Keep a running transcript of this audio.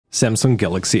Samsung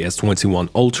Galaxy S21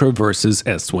 Ultra versus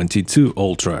S22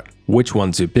 Ultra. Which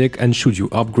one to pick, and should you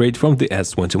upgrade from the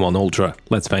S21 Ultra?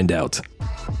 Let's find out.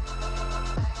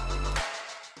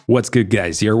 What's good,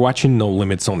 guys? You're watching No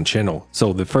Limits on channel.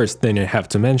 So the first thing I have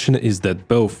to mention is that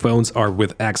both phones are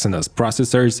with Exynos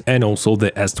processors, and also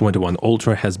the S21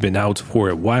 Ultra has been out for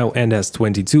a while, and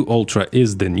S22 Ultra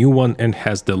is the new one and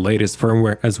has the latest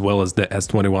firmware as well as the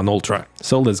S21 Ultra.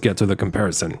 So let's get to the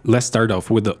comparison. Let's start off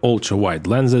with the ultra-wide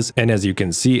lenses, and as you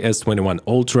can see, S21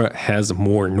 Ultra has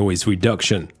more noise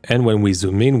reduction. And when we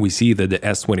zoom in, we see that the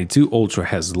S22 Ultra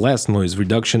has less noise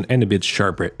reduction and a bit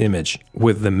sharper image.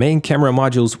 With the main camera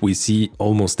modules, we see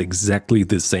almost exactly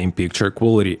the same picture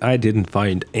quality. I didn't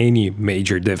find any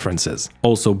major differences.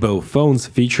 Also, both phones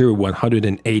feature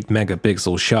 108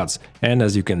 megapixel shots, and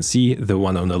as you can see, the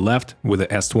one on the left with the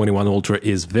S21 Ultra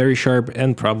is very sharp,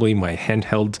 and probably my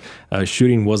handheld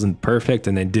shooting wasn't perfect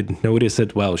and I didn't notice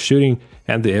it while shooting,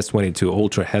 and the S22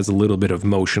 Ultra has a little bit of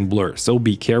motion blur, so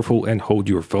be careful and hold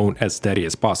your phone as steady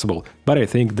as possible. But I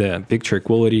think the picture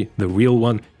quality, the real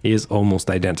one, is almost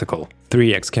identical.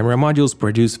 3x camera modules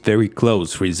produce very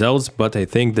close results, but I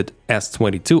think that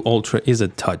S22 Ultra is a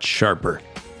touch sharper.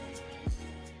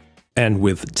 And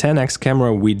with 10x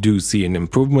camera, we do see an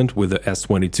improvement. With the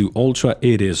S22 Ultra,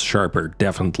 it is sharper,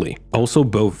 definitely. Also,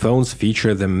 both phones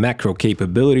feature the macro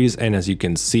capabilities, and as you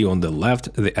can see on the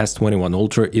left, the S21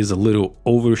 Ultra is a little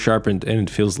over-sharpened and it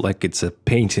feels like it's a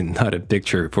painting, not a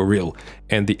picture for real.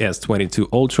 And the S22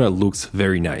 Ultra looks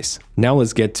very nice. Now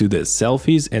let's get to the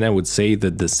selfies, and I would say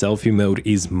that the selfie mode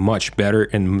is much better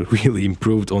and really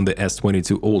improved on the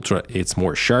S22 Ultra. It's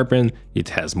more sharpened, it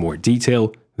has more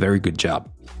detail, very good job.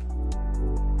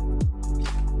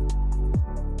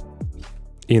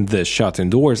 In the shot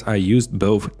indoors, I used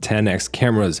both 10x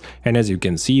cameras, and as you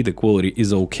can see, the quality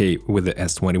is okay with the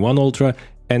S21 Ultra,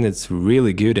 and it's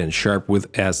really good and sharp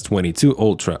with S22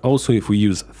 Ultra. Also, if we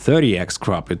use 30x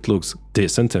crop, it looks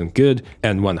decent and good,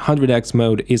 and 100x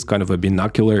mode is kind of a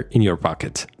binocular in your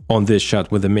pocket. On this shot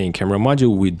with the main camera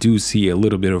module, we do see a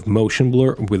little bit of motion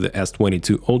blur with the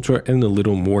S22 Ultra and a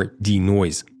little more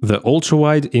denoise. The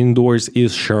ultra-wide indoors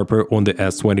is sharper on the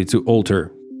S22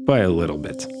 Ultra by a little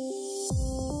bit.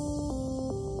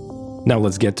 Now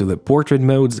let's get to the portrait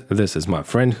modes. This is my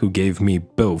friend who gave me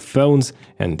both phones,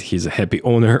 and he's a happy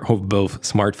owner of both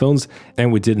smartphones,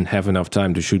 and we didn't have enough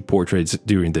time to shoot portraits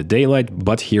during the daylight,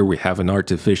 but here we have an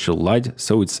artificial light,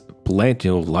 so it's plenty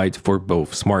of light for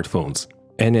both smartphones.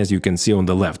 And as you can see on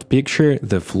the left picture,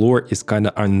 the floor is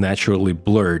kinda unnaturally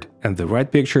blurred, and the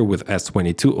right picture with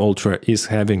S22 Ultra is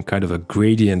having kind of a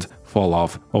gradient fall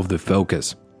off of the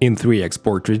focus. In 3x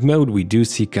portrait mode, we do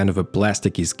see kind of a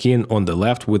plasticky skin on the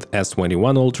left with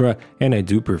S21 Ultra, and I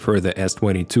do prefer the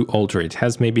S22 Ultra. It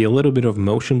has maybe a little bit of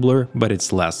motion blur, but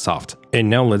it's less soft.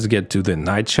 And now let's get to the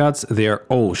night shots. They are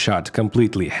all shot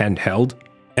completely handheld,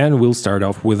 and we'll start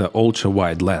off with an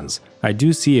ultra-wide lens. I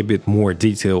do see a bit more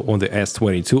detail on the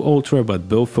S22 Ultra, but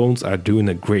both phones are doing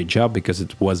a great job because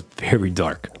it was very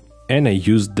dark. And I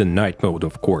used the night mode,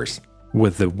 of course.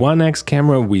 With the 1x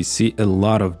camera, we see a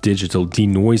lot of digital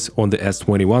denoise on the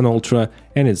S21 Ultra,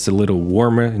 and it's a little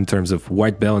warmer in terms of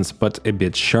white balance, but a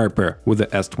bit sharper with the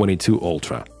S22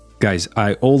 Ultra. Guys,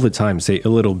 I all the time say a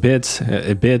little bit,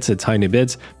 a tiny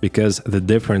bit, because the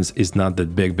difference is not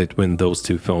that big between those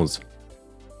two phones.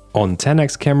 On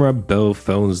 10x camera, both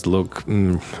phones look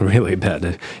really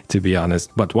bad, to be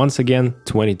honest, but once again,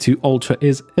 22 Ultra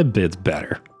is a bit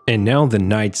better. And now the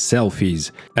night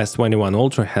selfies. S21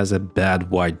 Ultra has a bad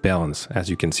white balance, as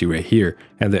you can see right here,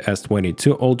 and the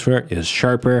S22 Ultra is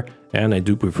sharper, and I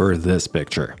do prefer this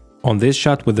picture. On this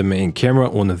shot with the main camera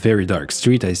on a very dark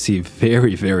street, I see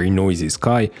very noisy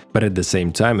sky, but at the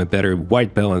same time a better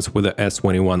white balance with the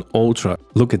S21 Ultra.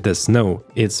 Look at the snow,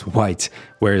 it's white,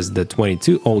 whereas the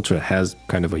 22 Ultra has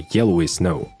kind of a yellowy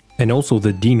snow. And also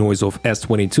the denoise of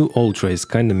S22 Ultra is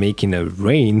kind of making a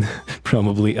rain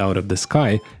probably out of the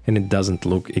sky, and it doesn't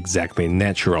look exactly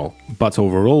natural. But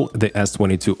overall, the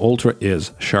S22 Ultra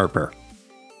is sharper.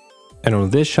 And on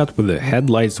this shot with the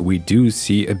headlights, we do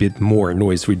see a bit more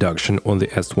noise reduction on the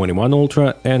S21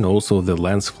 Ultra, and also the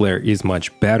lens flare is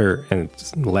much better and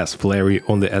it's less flary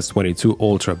on the S22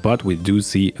 Ultra, but we do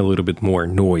see a little bit more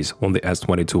noise on the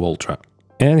S22 Ultra.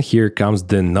 And here comes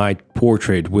the night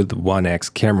portrait with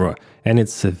 1x camera, and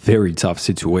it's a very tough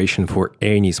situation for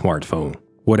any smartphone.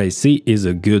 What I see is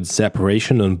a good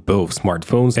separation on both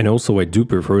smartphones, and also I do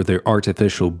prefer the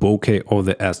artificial bokeh of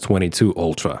the S22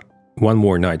 Ultra. One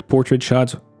more night portrait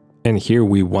shot, and here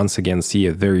we once again see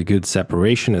a very good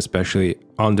separation, especially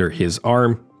under his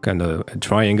arm, kind of a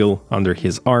triangle under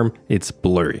his arm, it's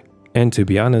blurry. And to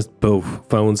be honest, both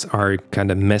phones are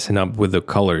kind of messing up with the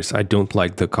colors. I don't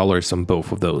like the colors on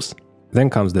both of those. Then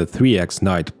comes the 3x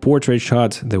night portrait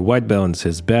shot. The white balance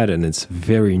is bad and it's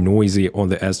very noisy on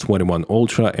the S21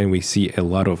 Ultra, and we see a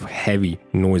lot of heavy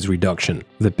noise reduction.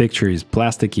 The picture is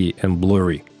plasticky and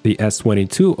blurry. The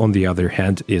S22 on the other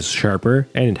hand is sharper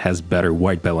and it has better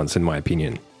white balance in my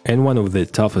opinion. And one of the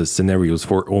toughest scenarios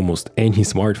for almost any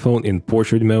smartphone in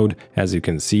portrait mode. As you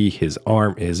can see, his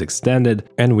arm is extended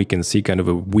and we can see kind of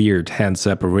a weird hand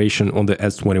separation on the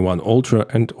S21 Ultra,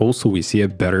 and also we see a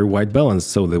better white balance.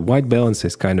 So the white balance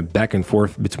is kind of back and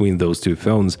forth between those two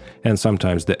phones, and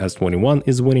sometimes the S21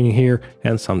 is winning here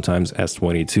and sometimes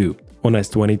S22. On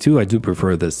S22 I do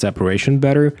prefer the separation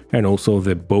better, and also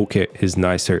the bokeh is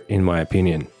nicer in my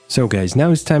opinion. So guys,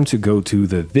 now it's time to go to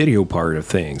the video part of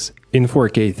things. In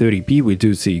 4K 30p we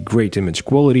do see great image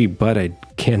quality, but I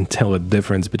can't tell a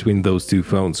difference between those two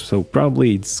phones, so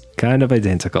probably it's kind of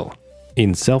identical.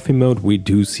 In selfie mode we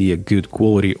do see a good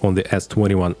quality on the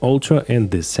S21 Ultra,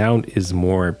 and the sound is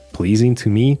more pleasing to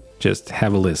me. Just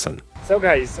have a listen. So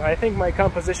guys, I think my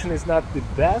composition is not the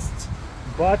best,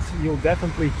 but you'll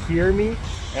definitely hear me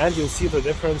and you'll see the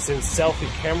difference in selfie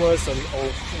cameras on all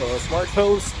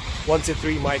smartphones. 1, 2,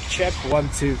 3 mic check, 1,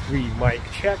 2, 3 mic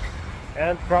check,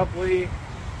 and probably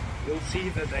you'll see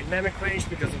the dynamic range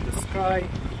because of the sky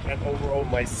and overall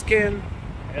my skin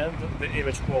and the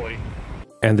image quality.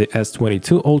 And the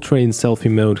S22 Ultra in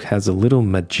selfie mode has a little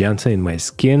magenta in my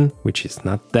skin, which is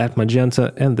not that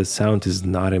magenta, and the sound is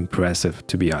not impressive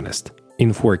to be honest.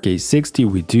 In 4K 60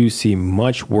 we do see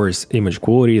much worse image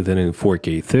quality than in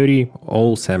 4K 30,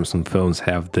 all Samsung phones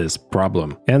have this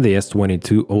problem, and the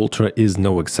S22 Ultra is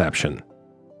no exception.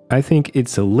 I think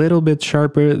it's a little bit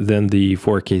sharper than the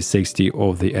 4K 60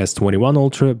 of the S21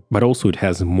 Ultra, but also it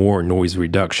has more noise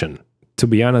reduction. To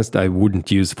be honest, I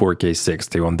wouldn't use 4K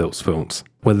 60 on those phones.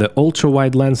 With the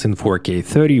ultra-wide lens in 4K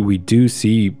 30 we do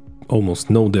see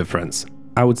almost no difference.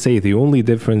 I would say the only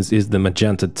difference is the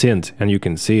magenta tint, and you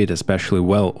can see it especially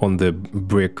well on the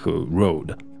brick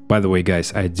road. By the way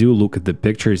guys, I do look at the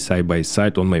pictures side by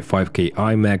side on my 5K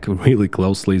iMac really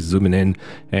closely, zooming in,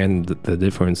 and the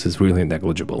difference is really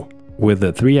negligible. With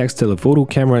the 3x telephoto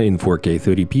camera in 4K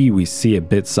 30p we see a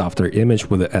bit softer image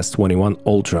with the S21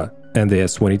 Ultra. And the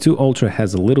S22 Ultra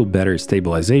has a little better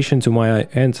stabilization to my eye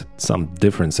and some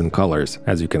difference in colors,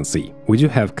 as you can see. We do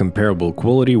have comparable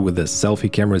quality with the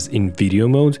selfie cameras in video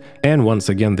mode, and once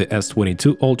again the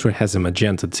S22 Ultra has a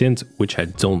magenta tint, which I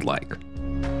don't like.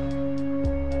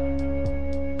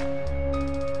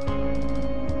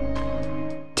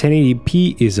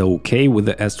 .1080p is okay with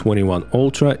the S21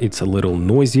 Ultra, it's a little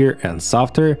noisier and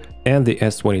softer, and the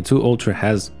S22 Ultra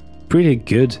has pretty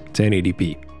good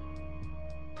 1080p.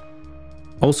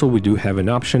 Also, we do have an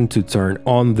option to turn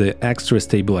on the extra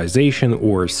stabilization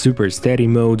or super steady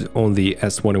mode on the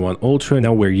S21 Ultra.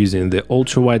 Now we're using the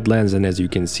ultra-wide lens, and as you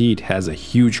can see it has a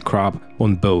huge crop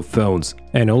on both phones.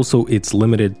 And also it's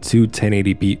limited to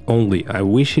 1080p only. I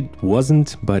wish it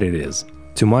wasn't, but it is.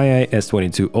 To my eye,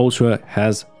 S22 Ultra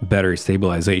has better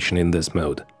stabilization in this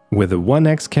mode. With the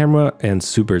 1x camera and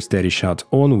super steady shot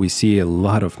on, we see a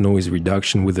lot of noise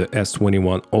reduction with the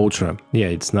S21 Ultra. Yeah,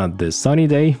 it's not the sunny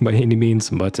day by any means,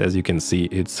 but as you can see,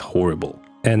 it's horrible.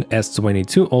 And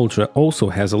S22 Ultra also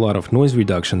has a lot of noise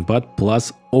reduction, but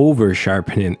plus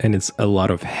over-sharpening, and it's a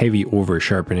lot of heavy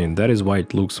over-sharpening. That is why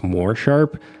it looks more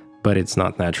sharp, but it's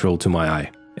not natural to my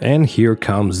eye. And here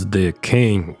comes the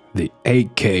king, the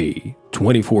 8K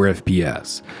 24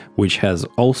 FPS, which has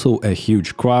also a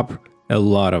huge crop, a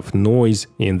lot of noise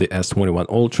in the S21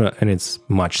 Ultra, and it's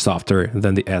much softer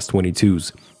than the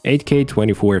S22's. 8K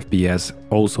 24 FPS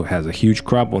also has a huge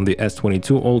crop on the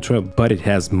S22 Ultra, but it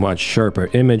has much sharper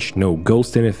image, no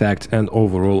ghosting effect, and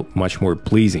overall much more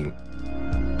pleasing.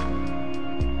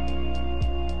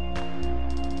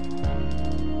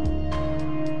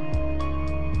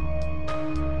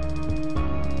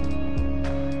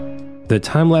 The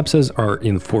time-lapses are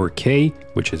in 4K,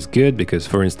 which is good because,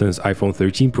 for instance, iPhone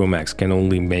 13 Pro Max can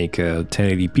only make a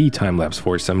 1080p time-lapse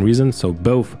for some reason, so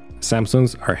both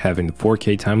Samsungs are having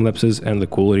 4K time-lapses and the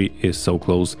quality is so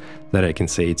close that I can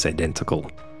say it's identical.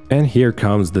 And here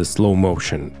comes the slow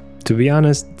motion. To be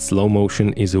honest, slow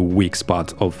motion is a weak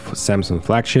spot of Samsung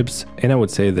flagships, and I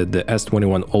would say that the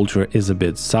S21 Ultra is a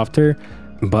bit softer,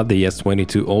 but the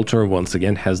S22 Ultra once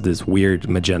again has this weird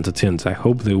magenta tint. I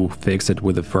hope they will fix it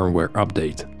with a firmware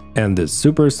update. And the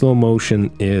super slow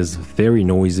motion is very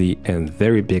noisy and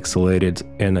very pixelated,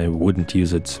 and I wouldn't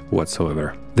use it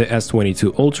whatsoever. The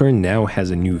S22 Ultra now has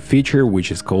a new feature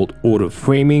which is called auto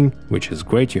framing, which is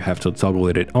great. You have to toggle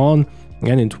it on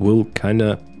and it will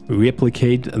kinda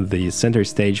replicate the center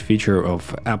stage feature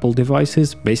of Apple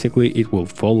devices. Basically, it will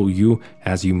follow you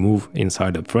as you move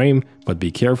inside the frame, but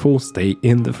be careful, stay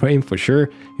in the frame for sure.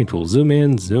 It will zoom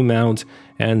in, zoom out,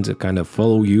 and kind of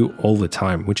follow you all the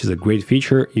time, which is a great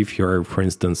feature if you're, for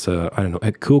instance, I don't know,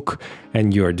 a cook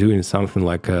and you're doing something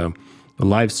like a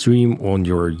live stream on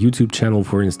your YouTube channel,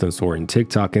 for instance, or in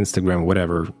TikTok, Instagram,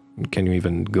 whatever. Can you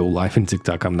even go live in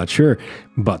TikTok? I'm not sure,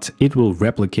 but it will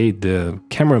replicate the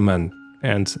cameraman,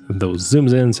 and those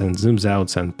zooms ins and zooms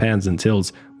outs and pans and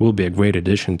tilts will be a great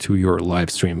addition to your live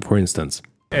stream, for instance.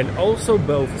 And also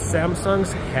both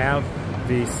Samsungs have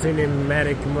the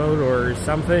cinematic mode or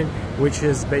something, which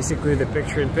is basically the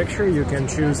picture-in-picture. You can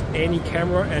choose any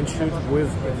camera and shoot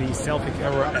with the selfie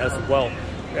camera as well.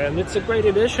 And it's a great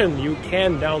addition. You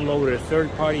can download a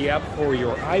third-party app for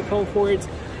your iPhone for it,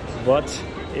 but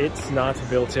it's not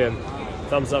built in.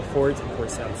 Thumbs up for it for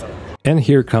Samsung. And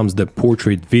here comes the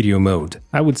portrait video mode.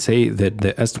 I would say that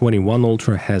the S21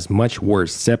 Ultra has much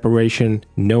worse separation,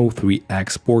 no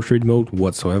 3x portrait mode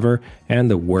whatsoever,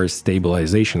 and a worse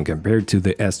stabilization compared to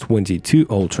the S22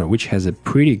 Ultra, which has a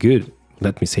pretty good,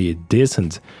 let me say a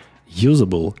decent,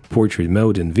 usable portrait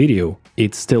mode in video.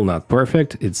 It's still not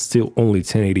perfect, it's still only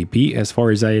 1080p as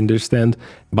far as I understand,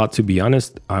 but to be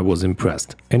honest, I was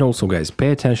impressed. And also guys,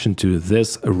 pay attention to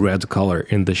this red color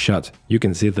in the shot. You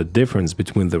can see the difference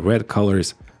between the red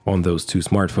colors on those two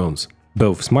smartphones.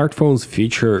 Both smartphones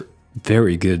feature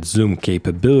very good zoom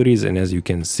capabilities, and as you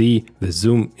can see, the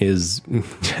zoom is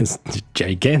just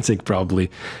gigantic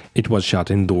probably. It was shot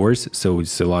indoors, so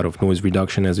it's a lot of noise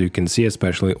reduction as you can see,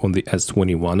 especially on the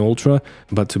S21 Ultra,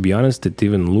 but to be honest, it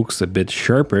even looks a bit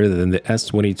sharper than the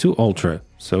S22 Ultra,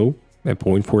 so a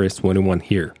point for S21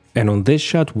 here. And on this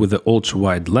shot with the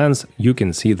ultra-wide lens, you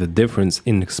can see the difference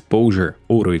in exposure,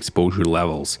 auto exposure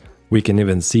levels. We can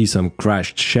even see some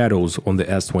crashed shadows on the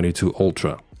S22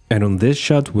 Ultra. And on this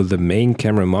shot with the main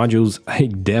camera modules, I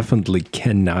definitely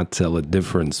cannot tell a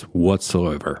difference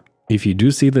whatsoever. If you do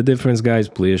see the difference, guys,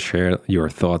 please share your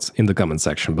thoughts in the comment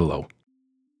section below.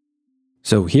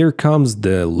 So here comes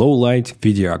the low-light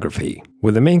videography.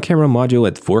 With the main camera module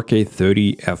at 4K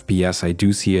 30 FPS, I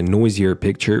do see a noisier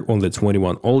picture on the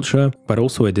 21 Ultra, but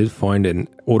also I did find an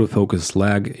autofocus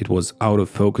lag. It was out of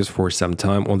focus for some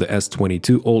time on the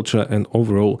S22 Ultra, and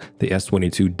overall the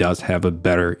S22 does have a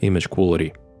better image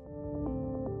quality.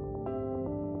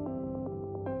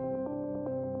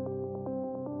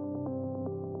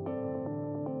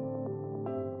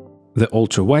 The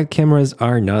ultra-wide cameras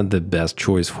are not the best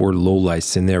choice for low-light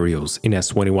scenarios. In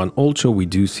S21 Ultra we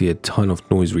do see a ton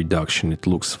of noise reduction, it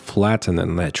looks flat and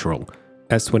unnatural.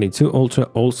 S22 Ultra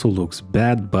also looks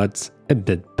bad, but a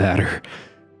bit better.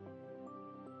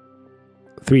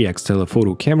 3x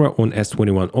telephoto camera on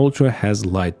S21 Ultra has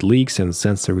light leaks and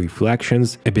sensor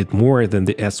reflections a bit more than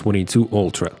the S22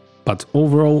 Ultra. But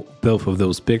overall, both of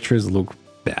those pictures look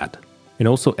bad. And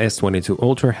also S22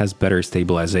 Ultra has better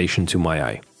stabilization to my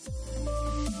eye.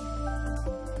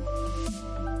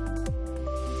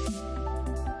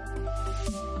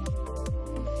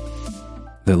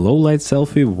 The low-light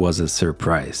selfie was a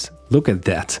surprise. Look at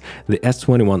that, the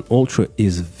S21 Ultra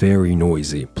is very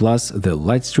noisy, plus the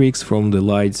light streaks from the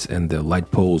lights and the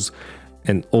light poles,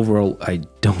 and overall I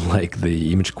don't like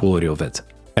the image quality of it.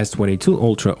 S22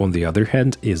 Ultra on the other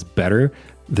hand is better,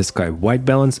 the sky white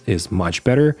balance is much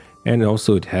better, and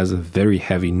also it has a very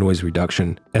heavy noise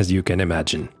reduction, as you can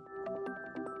imagine.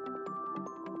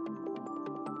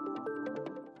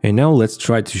 And now let's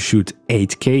try to shoot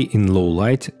 8K in low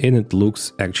light, and it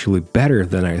looks actually better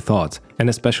than I thought, and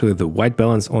especially the white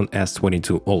balance on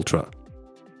S22 Ultra.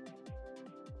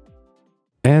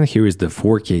 And here is the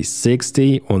 4K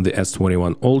 60 on the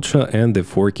S21 Ultra and the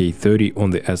 4K 30 on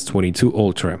the S22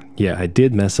 Ultra. Yeah, I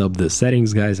did mess up the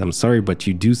settings, guys, I'm sorry, but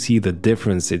you do see the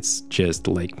difference, it's just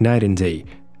like night and day.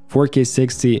 4K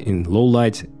 60 in low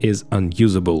light is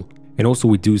unusable. And also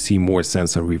we do see more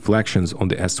sensor reflections on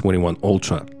the S21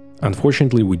 Ultra.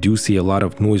 Unfortunately, we do see a lot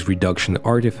of noise reduction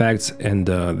artifacts and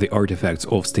the artifacts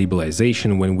of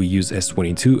stabilization when we use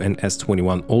S22 and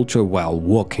S21 Ultra while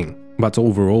walking. But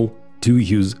overall, do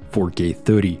use 4K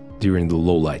 30 during the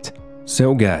low light.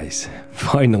 So guys,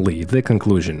 finally the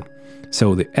conclusion.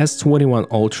 So the S21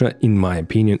 Ultra, in my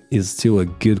opinion, is still a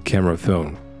good camera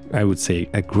phone. I would say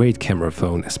a great camera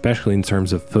phone, especially in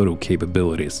terms of photo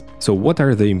capabilities. So what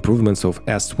are the improvements of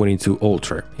S22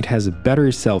 Ultra? It has a better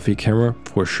selfie camera,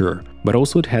 for sure, but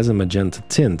also it has a magenta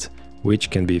tint, which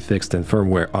can be fixed in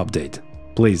firmware update.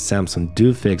 Please Samsung,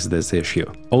 do fix this issue.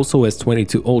 Also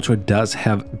S22 Ultra does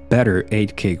have better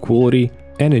 8K quality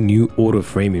and a new auto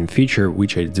framing feature,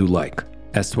 which I do like.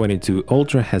 S22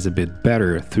 Ultra has a bit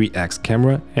better 3x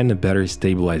camera and a better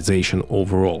stabilization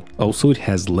overall. Also, it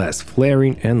has less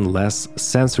flaring and less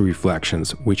sensor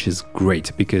reflections, which is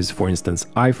great because, for instance,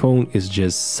 iPhone is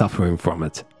just suffering from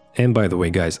it. And by the way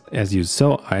guys, as you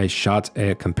saw, I shot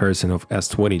a comparison of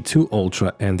S22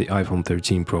 Ultra and the iPhone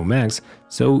 13 Pro Max,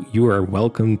 so you are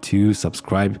welcome to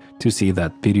subscribe to see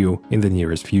that video in the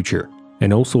nearest future.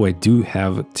 And also I do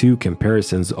have two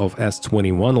comparisons of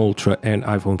S21 Ultra and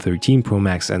iPhone 13 Pro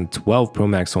Max and 12 Pro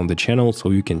Max on the channel,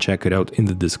 so you can check it out in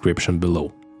the description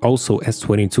below. Also,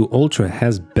 S22 Ultra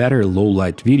has better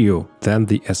low-light video than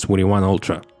the S21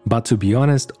 Ultra. But to be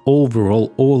honest,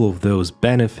 overall all of those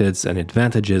benefits and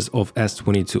advantages of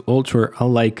S22 Ultra are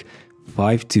like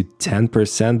 5 to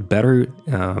 10% better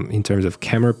in terms of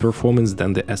camera performance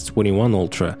than the S21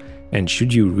 Ultra. And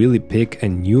should you really pick a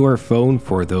newer phone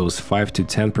for those 5 to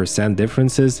 10%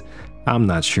 differences? I'm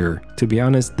not sure. To be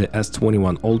honest, the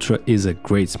S21 Ultra is a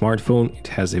great smartphone, it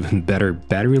has even better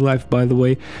battery life by the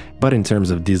way, but in terms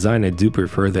of design I do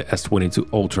prefer the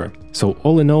S22 Ultra. So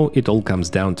all in all, it all comes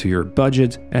down to your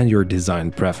budget and your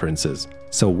design preferences.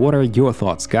 So what are your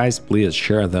thoughts guys? Please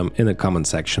share them in the comment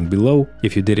section below.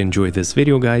 If you did enjoy this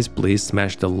video guys, please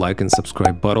smash the like and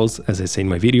subscribe buttons as I say in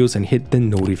my videos and hit the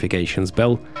notifications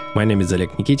bell. My name is Oleg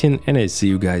Nikitin and I see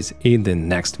you guys in the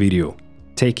next video.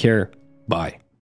 Take care, bye.